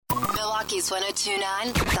Rockies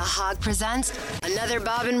 102.9, The Hog presents another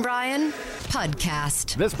Bob and Brian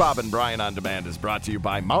podcast. This Bob and Brian On Demand is brought to you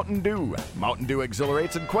by Mountain Dew. Mountain Dew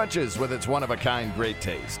exhilarates and quenches with its one-of-a-kind great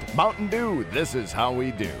taste. Mountain Dew, this is how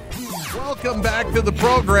we do. Welcome back to the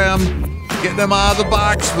program. Getting them out of the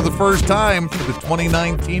box for the first time for the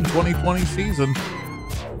 2019-2020 season.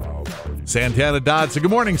 Santana Dotson.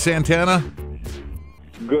 Good morning, Santana.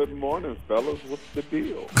 Good morning, fellas. What's the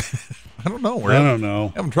deal? I don't know. I don't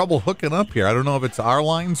know. Having trouble hooking up here. I don't know if it's our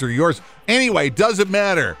lines or yours. Anyway, doesn't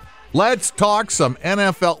matter. Let's talk some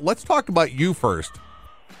NFL. Let's talk about you first.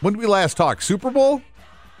 When did we last talk? Super Bowl?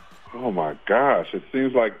 Oh, my gosh. It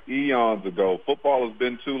seems like eons ago. Football has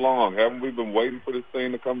been too long. Haven't we been waiting for this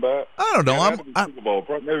thing to come back? I don't know. Super Bowl.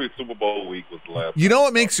 Maybe Super Bowl week was the last. You know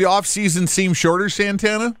what makes the offseason seem shorter,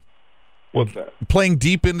 Santana? What's that? Playing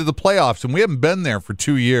deep into the playoffs, and we haven't been there for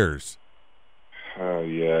 2 years.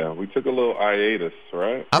 Yeah. We took a little hiatus,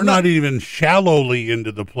 right? We're not even shallowly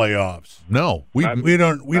into the playoffs. No, we're not even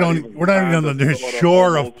on the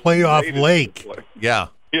shore of playoff lake. Yeah.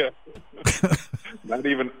 Yeah. Not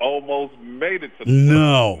even almost made it to the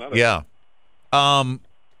No. Yeah. And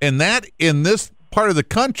that in this part of the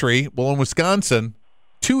country, well, in Wisconsin,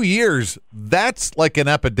 2 years, that's like an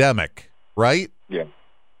epidemic, right? Yeah.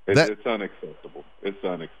 It's unacceptable. It's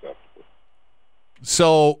unacceptable.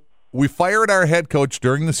 So we fired our head coach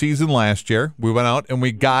during the season last year. We went out and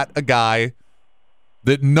we got a guy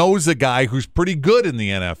that knows a guy who's pretty good in the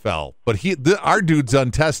NFL. But our dude's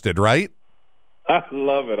untested, right? I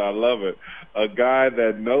love it. A guy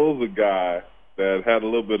that knows a guy that had a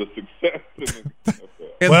little bit of success in the NFL.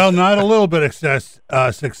 Well, not a little bit of success,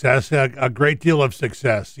 a great deal of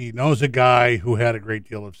success. He knows a guy who had a great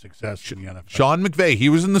deal of success in the NFL. Sean McVay, he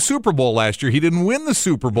was in the Super Bowl last year. He didn't win the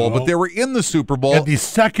Super Bowl, but they were in the Super Bowl. Had the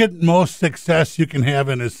second most success you can have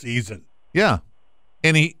in a season. Yeah.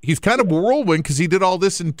 And he's kind of a whirlwind because he did all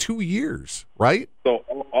this in 2 years, right? So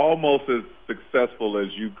almost as successful as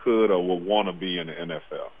you could or would want to be in the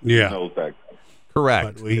NFL. Yeah. He knows that.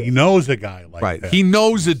 Correct. But he knows a guy like that. He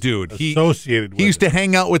knows a dude. Associated with He used to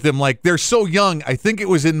hang out with him. Like, they're so young. I think it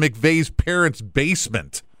was in McVay's parents'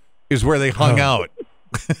 basement is where they hung out.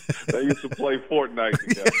 They used to play Fortnite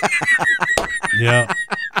together. Yeah.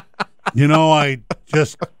 You know,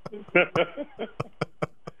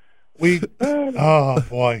 oh,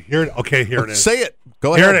 boy. Here it is. Say it.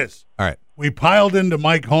 Go ahead. Here it is. All right. We piled into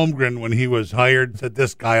Mike Holmgren when he was hired, said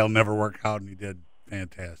this guy will never work out, and he did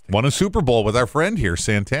fantastic. Won a Super Bowl with our friend here,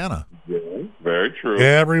 Santana. Yeah, very true.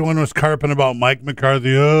 Everyone was carping about Mike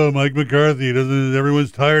McCarthy. Oh, Mike McCarthy,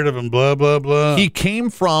 everyone's tired of him, blah, blah, blah. He came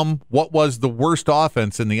from what was the worst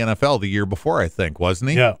offense in the NFL the year before, I think,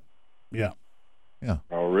 wasn't he? Yeah.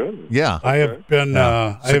 Oh, really? Yeah. I have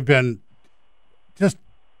been just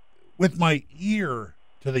with my ear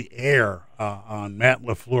to the air on Matt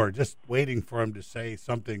LaFleur, just waiting for him to say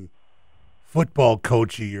something football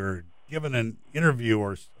coachy or given an interview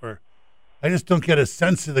or I just don't get a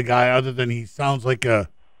sense of the guy other than he sounds like a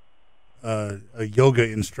yoga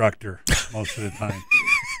instructor most of the time.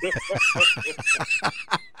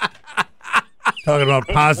 Talking about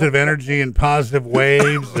positive energy and positive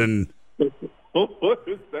waves and What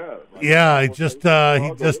is that? yeah, he just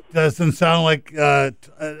doesn't sound like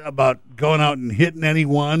about going out and hitting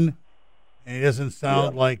anyone, and he doesn't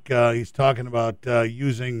sound like he's talking about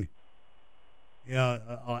using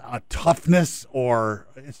a toughness, or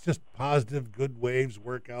it's just positive, good waves,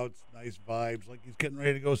 workouts, nice vibes, like he's getting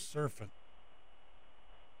ready to go surfing.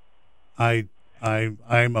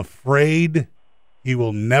 I'm afraid he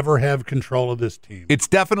will never have control of this team. It's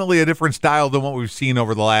definitely a different style than what we've seen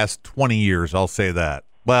over the last 20 years, I'll say that.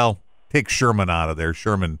 Well, take Sherman out of there.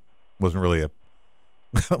 Sherman wasn't really a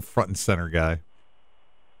front and center guy.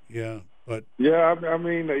 Yeah, but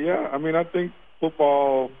I think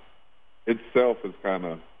football itself is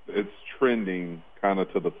it's trending kind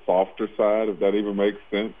of to the softer side, if that even makes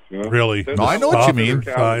sense. You know? Really, No, I know what you mean.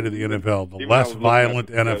 Side of the NFL, the less violent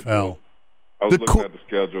NFL. I was looking at the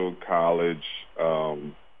schedule, college,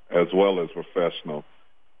 as well as professional.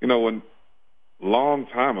 You know, when long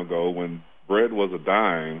time ago, when bread was a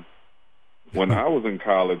dime, when I was in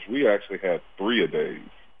college, we actually had 3-a-days.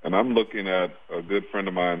 And I'm looking at a good friend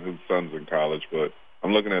of mine whose son's in college, but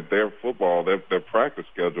I'm looking at their football, their practice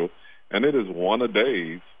schedule, and it is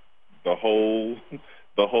 1-a-days the whole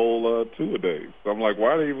 2-a-days. So I'm like, why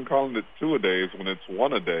are they even calling it 2-a-days when it's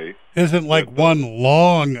 1-a-day? Isn't like one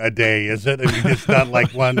long a day, is it? I mean, it's not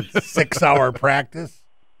like one 6-hour practice.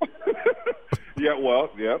 Yeah, well,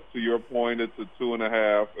 to your point, it's a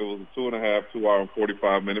 2.5. It was a 2.5, 2 hour and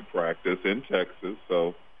 45-minute practice in Texas.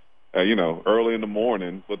 So early in the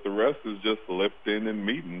morning, but the rest is just lifting and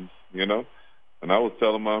meetings, And I was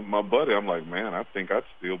telling my buddy, I'm like, man, I think I'd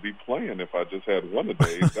still be playing if I just had one a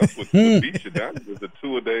days. That's what beats you down is the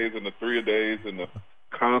 2 a days and the 3 a days and the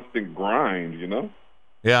constant grind,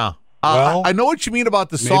 Yeah. Well, I know what you mean about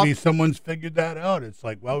the soft. Maybe someone's figured that out. It's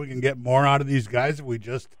like, well, we can get more out of these guys if we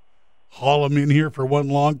just haul them in here for one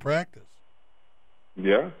long practice.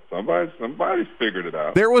 Yeah, somebody's figured it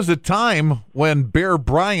out. There was a time when Bear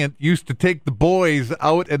Bryant used to take the boys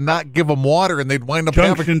out and not give them water, and they'd wind up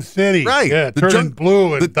Junction City. Right. Yeah, turning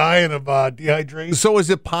blue and dying of dehydration. So is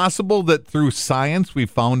it possible that through science we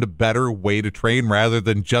found a better way to train rather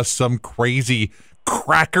than just some crazy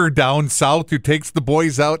cracker down south who takes the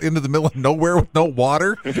boys out into the middle of nowhere with no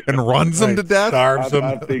water and runs them to death? Starves them.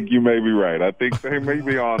 I think you may be right. I think they may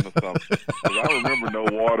be on to something. 'Cause I remember no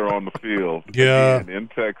water on the field. Yeah. Again, in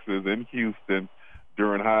Texas, in Houston,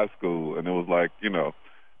 during high school, and it was like,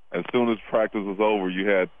 as soon as practice was over, you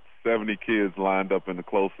had 70 kids lined up in the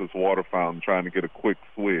closest water fountain trying to get a quick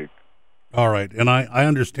swig. All right, and I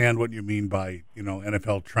understand what you mean by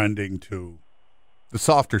NFL trending to The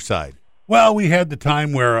softer side. Well, we had the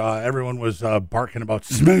time where everyone was barking about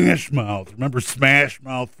Smash Mouth. Remember Smash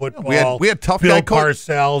Mouth football? We had tough Bill guy coach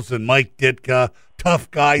Parcells and Mike Ditka, tough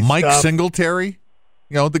guy Mike stuff. Singletary.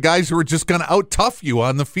 The guys who are just going to out tough you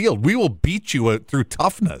on the field. We will beat you through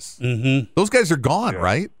toughness. Mm-hmm. Those guys are gone,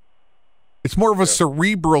 right? It's more of a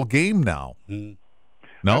cerebral game now. Mm-hmm.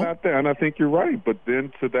 No? And I think you're right. But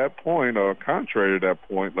then to that point, or contrary to that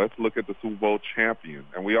point, let's look at the Super Bowl champion.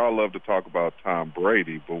 And we all love to talk about Tom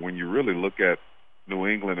Brady, but when you really look at New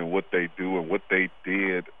England and what they do and what they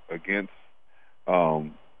did against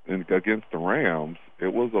the Rams,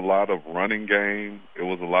 it was a lot of running game. It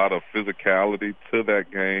was a lot of physicality to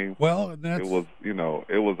that game. Well, that's... it was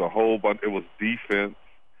a whole bunch. It was defense.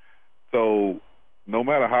 So no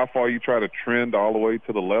matter how far you try to trend all the way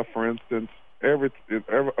to the left, for instance,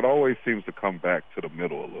 it always seems to come back to the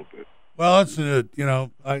middle a little bit. Well, it's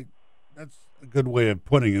that's a good way of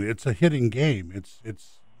putting it. It's a hitting game.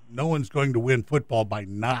 It's no one's going to win football by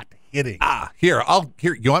not hitting. Here.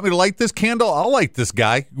 You want me to light this candle? I'll light this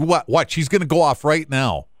guy. Watch, he's going to go off right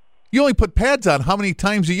now. You only put pads on how many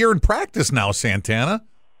times a year in practice now, Santana?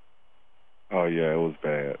 Oh yeah, it was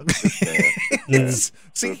bad. It's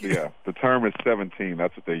bad. The term is 17.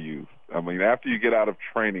 That's what they use. I mean, after you get out of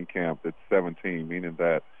training camp, it's 17, meaning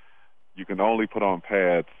that you can only put on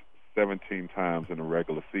pads 17 times in the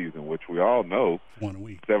regular season, which we all know 1 a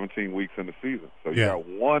week. 17 weeks in the season. So you got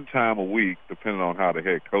one time a week, depending on how the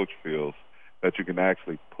head coach feels, that you can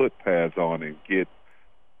actually put pads on and get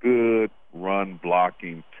good run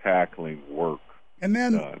blocking, tackling work. And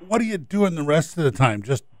then what are you doing the rest of the time?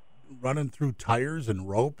 Just running through tires and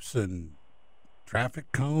ropes and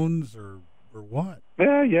traffic cones or what?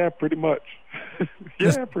 Yeah, pretty much.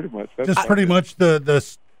 Pretty much. That's pretty much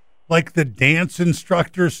the like the dance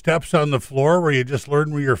instructor steps on the floor where you just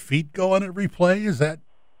learn where your feet go on every play. Is that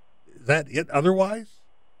it? Otherwise?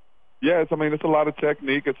 Yeah, it's a lot of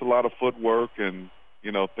technique. It's a lot of footwork and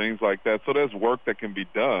things like that. So there's work that can be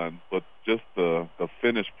done, but just the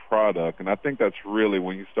finished product. And I think that's really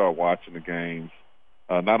when you start watching the games,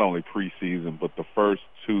 not only preseason, but the first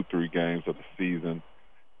 2-3 games of the season.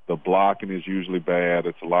 The blocking is usually bad.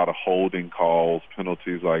 It's a lot of holding calls,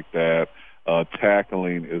 penalties like that.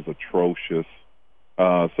 Tackling is atrocious.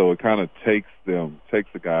 So it kind of takes the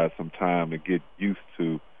guys some time to get used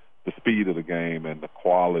to the speed of the game and the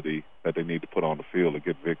quality that they need to put on the field to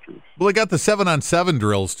get victories. Well, they got the 7-on-7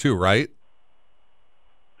 drills too, right?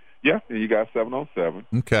 Yeah, and you got 7-on-7.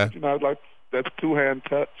 Okay. But, that's two-hand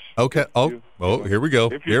touch. Okay. Here we go.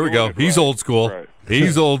 Here we go. He's right. old school. Right.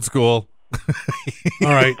 He's old school. All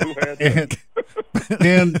right.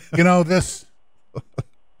 And this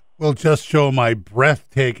will just show my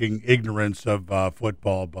breathtaking ignorance of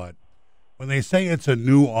football, but when they say it's a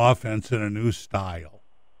new offense and a new style,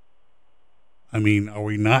 I mean, are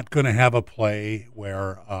we not going to have a play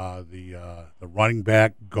where the running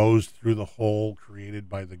back goes through the hole created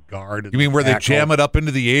by the guard? You mean where they jam it up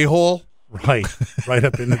into the A-hole? Right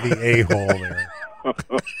up into the A-hole there.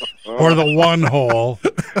 Or the one hole,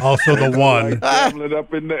 also the one. Jamming it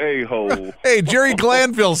up in the A-hole. Hey, Jerry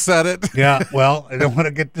Glanville said it. Yeah, well, I don't want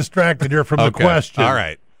to get distracted here from the question. All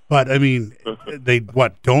right. But, I mean, they,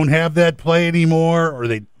 don't have that play anymore? Or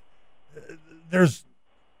there's,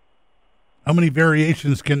 how many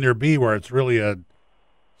variations can there be where it's really a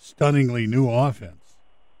stunningly new offense?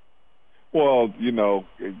 Well,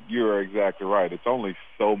 you're exactly right. It's only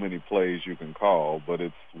so many plays you can call, but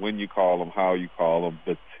it's when you call them, how you call them,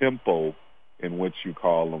 the tempo in which you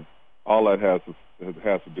call them. All that has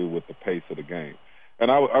to do with the pace of the game.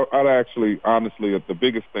 And I'd actually, honestly, the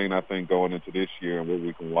biggest thing I think going into this year and what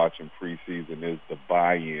we can watch in preseason is the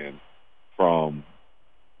buy-in from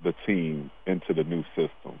the team into the new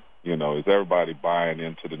system. You know, is everybody buying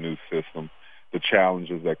into the new system, the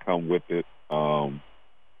challenges that come with it,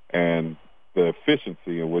 and the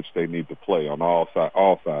efficiency in which they need to play on all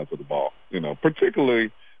sides of the ball. You know,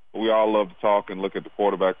 particularly we all love to talk and look at the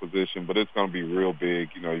quarterback position, but it's going to be real big.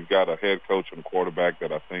 You know, you've got a head coach and a quarterback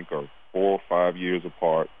that I think are 4 or 5 years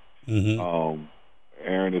apart. Mm-hmm.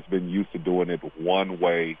 Aaron has been used to doing it one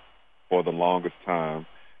way for the longest time.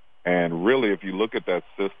 And really, if you look at that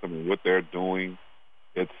system and what they're doing,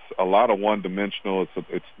 it's a lot of one-dimensional.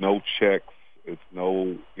 It's no checks. It's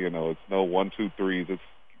no 1, 2, 3s. It's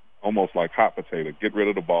almost like hot potato. Get rid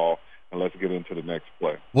of the ball and let's get into the next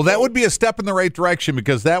play. Well, that would be a step in the right direction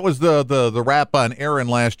because that was the rap on Aaron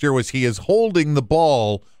last year was he is holding the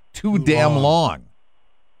ball too damn long.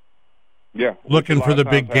 Yeah, looking for the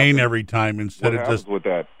big gain every time instead of just with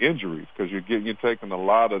that injuries because you're taking a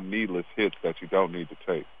lot of needless hits that you don't need to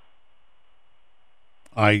take.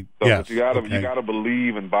 Yes. You gotta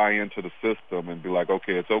believe and buy into the system and be like,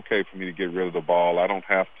 okay, it's okay for me to get rid of the ball. I don't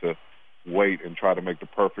have to wait and try to make the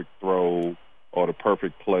perfect throw or the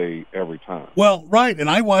perfect play every time. Well, right, and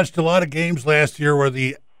I watched a lot of games last year where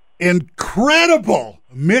the incredible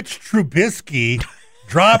Mitch Trubisky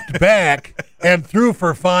dropped back and threw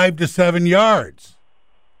for 5 to 7 yards.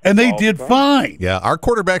 And they did fine. Yeah, our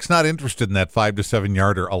quarterback's not interested in that 5 to 7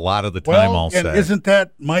 yarder a lot of the time, I'll say. Isn't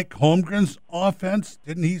that Mike Holmgren's offense?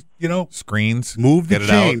 Didn't he, screens, move the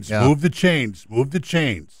chains, yeah. move the chains, move the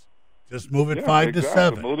chains. Just move it 5 to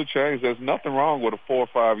 7. Move the chains. There's nothing wrong with a 4 or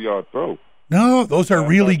 5 yard throw. No, those are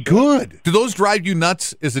really good. Do those drive you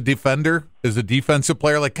nuts as a defender, as a defensive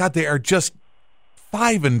player? Like, God, they are just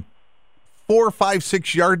 5 and 4, 5,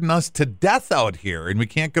 6 yarding us to death out here, and we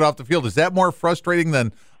can't get off the field. Is that more frustrating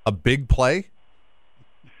than a big play?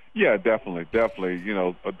 Yeah, definitely.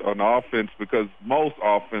 An offense, because most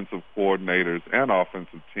offensive coordinators and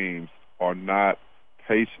offensive teams are not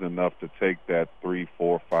patient enough to take that 3,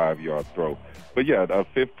 4, 5 yard throw. But yeah, a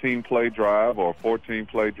 15-play drive or a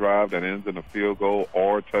 14-play drive that ends in a field goal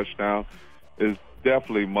or a touchdown is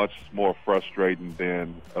definitely much more frustrating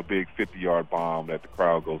than a big 50-yard bomb that the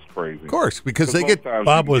crowd goes crazy. Of course, because they get.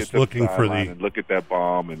 Bob was looking for and look at that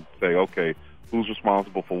bomb and say, okay, who's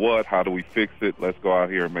responsible for what? How do we fix it? Let's go out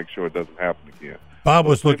here and make sure it doesn't happen again. Bob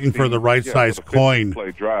was looking for the right size coin.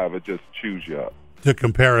 Play drive, it just chews you up. To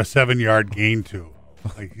compare a 7-yard gain to.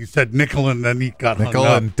 Like he said nickel and then he got nickel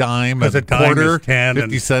hung up. And dime and a dime quarter, is 10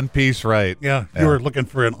 50-cent piece, right? Yeah, you were looking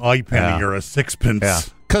for an eye penny or a sixpence. Yeah,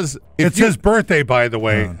 because it's his birthday, by the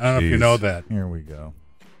way. I don't know if you know that. Here we go.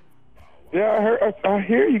 Yeah, I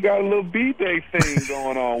hear you got a little B-Day thing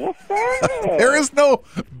going on. What's that? There is no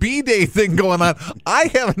B-Day thing going on. I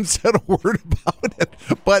haven't said a word about it,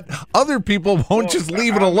 but other people won't just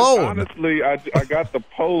leave it alone. Honestly, I got the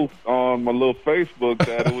post on my little Facebook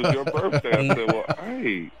that it was your birthday. I said, well,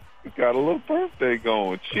 hey, you got a little birthday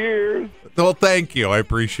going. Cheers. Well, thank you. I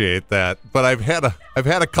appreciate that. But I've had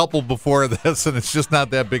a couple before this, and it's just not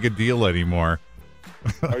that big a deal anymore.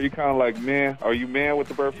 Are you kind of like meh? Are you meh with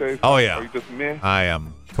the birthday stuff? Oh, yeah. Are you just meh? I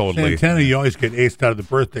am totally. Santana, you always get aced out of the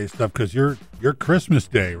birthday stuff because you're Christmas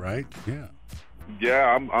Day, right? Yeah.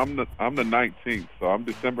 Yeah, I'm the 19th, so I'm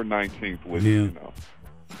December 19th with you know.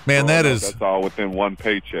 Man, that's all within one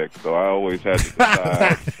paycheck. So I always had to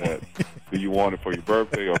decide that do you want it for your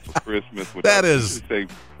birthday or for Christmas? That is say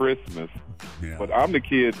Christmas. Yeah. But I'm the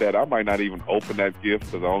kid that I might not even open that gift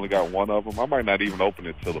because I only got one of them. I might not even open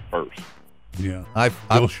it till the 1st. Yeah,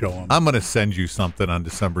 I'll show them. I'm going to send you something on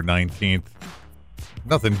December 19th.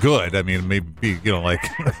 Nothing good. I mean, maybe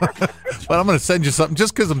but I'm going to send you something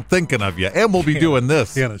just because I'm thinking of you, and we'll be doing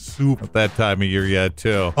this a soup at that time of year yet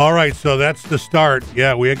too. All right, so that's the start.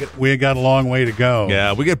 Yeah, we got a long way to go.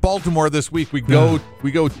 Yeah, we get Baltimore this week. We go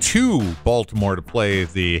to Baltimore to play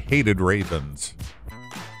the hated Ravens.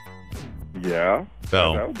 Yeah.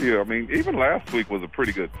 So that would be, I mean, even last week was a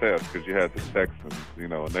pretty good test because you had the Texans,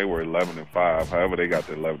 and they were 11-5. However, they got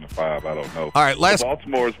to 11-5, I don't know. All right,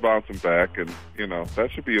 Baltimore is bouncing back, and that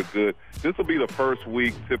should be this will be the first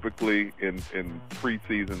week typically in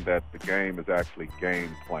preseason that the game is actually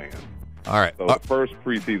game planned. All right. So the first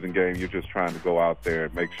preseason game, you're just trying to go out there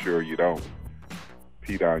and make sure you don't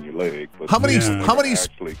pee down your leg. But how many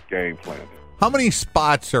actually game planned? How many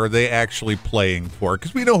spots are they actually playing for?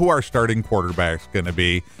 Because we know who our starting quarterback's going to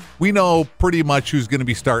be. We know pretty much who's going to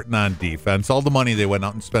be starting on defense. All the money they went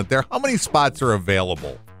out and spent there. How many spots are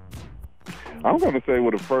available? I'm going to say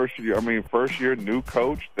with a first year new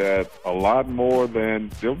coach, that a lot more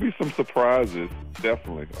than there'll be some surprises.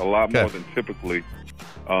 Definitely a lot more than typically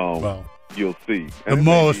Well, you'll see. the And it may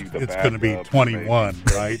most, be the it's going to be backups, 21,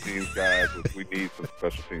 maybe right? Teams guys, we need some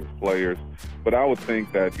special teams players. But I would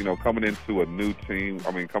think that, coming into a new team,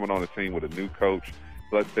 coming on a team with a new coach,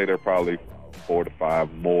 let's say there are probably 4 to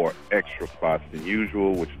 5 more extra spots than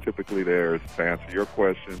usual, which typically there's, to answer your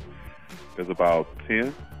question, there's about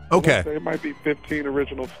 10. Okay. Let's say it might be 15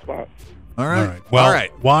 original spots. All right. Well, All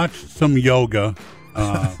right. watch some yoga,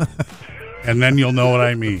 and then you'll know what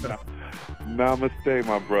I mean. Namaste,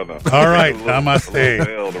 my brother. All right, A little namaste.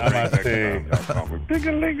 bell to ring next time y'all call me.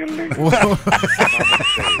 Ding-a-ling-a-ling.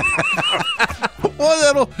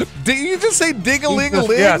 Did you just say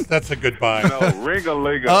dig-a-ling-a-ling? Yes, that's a goodbye. No,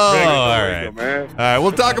 ring-a-ling-a. Oh, Ring-a-ling-a, all right. man. All right,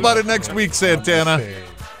 we'll talk about it next week, Santana.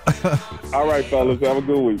 Namaste. All right, fellas. Have a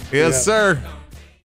good week. Yes, sir.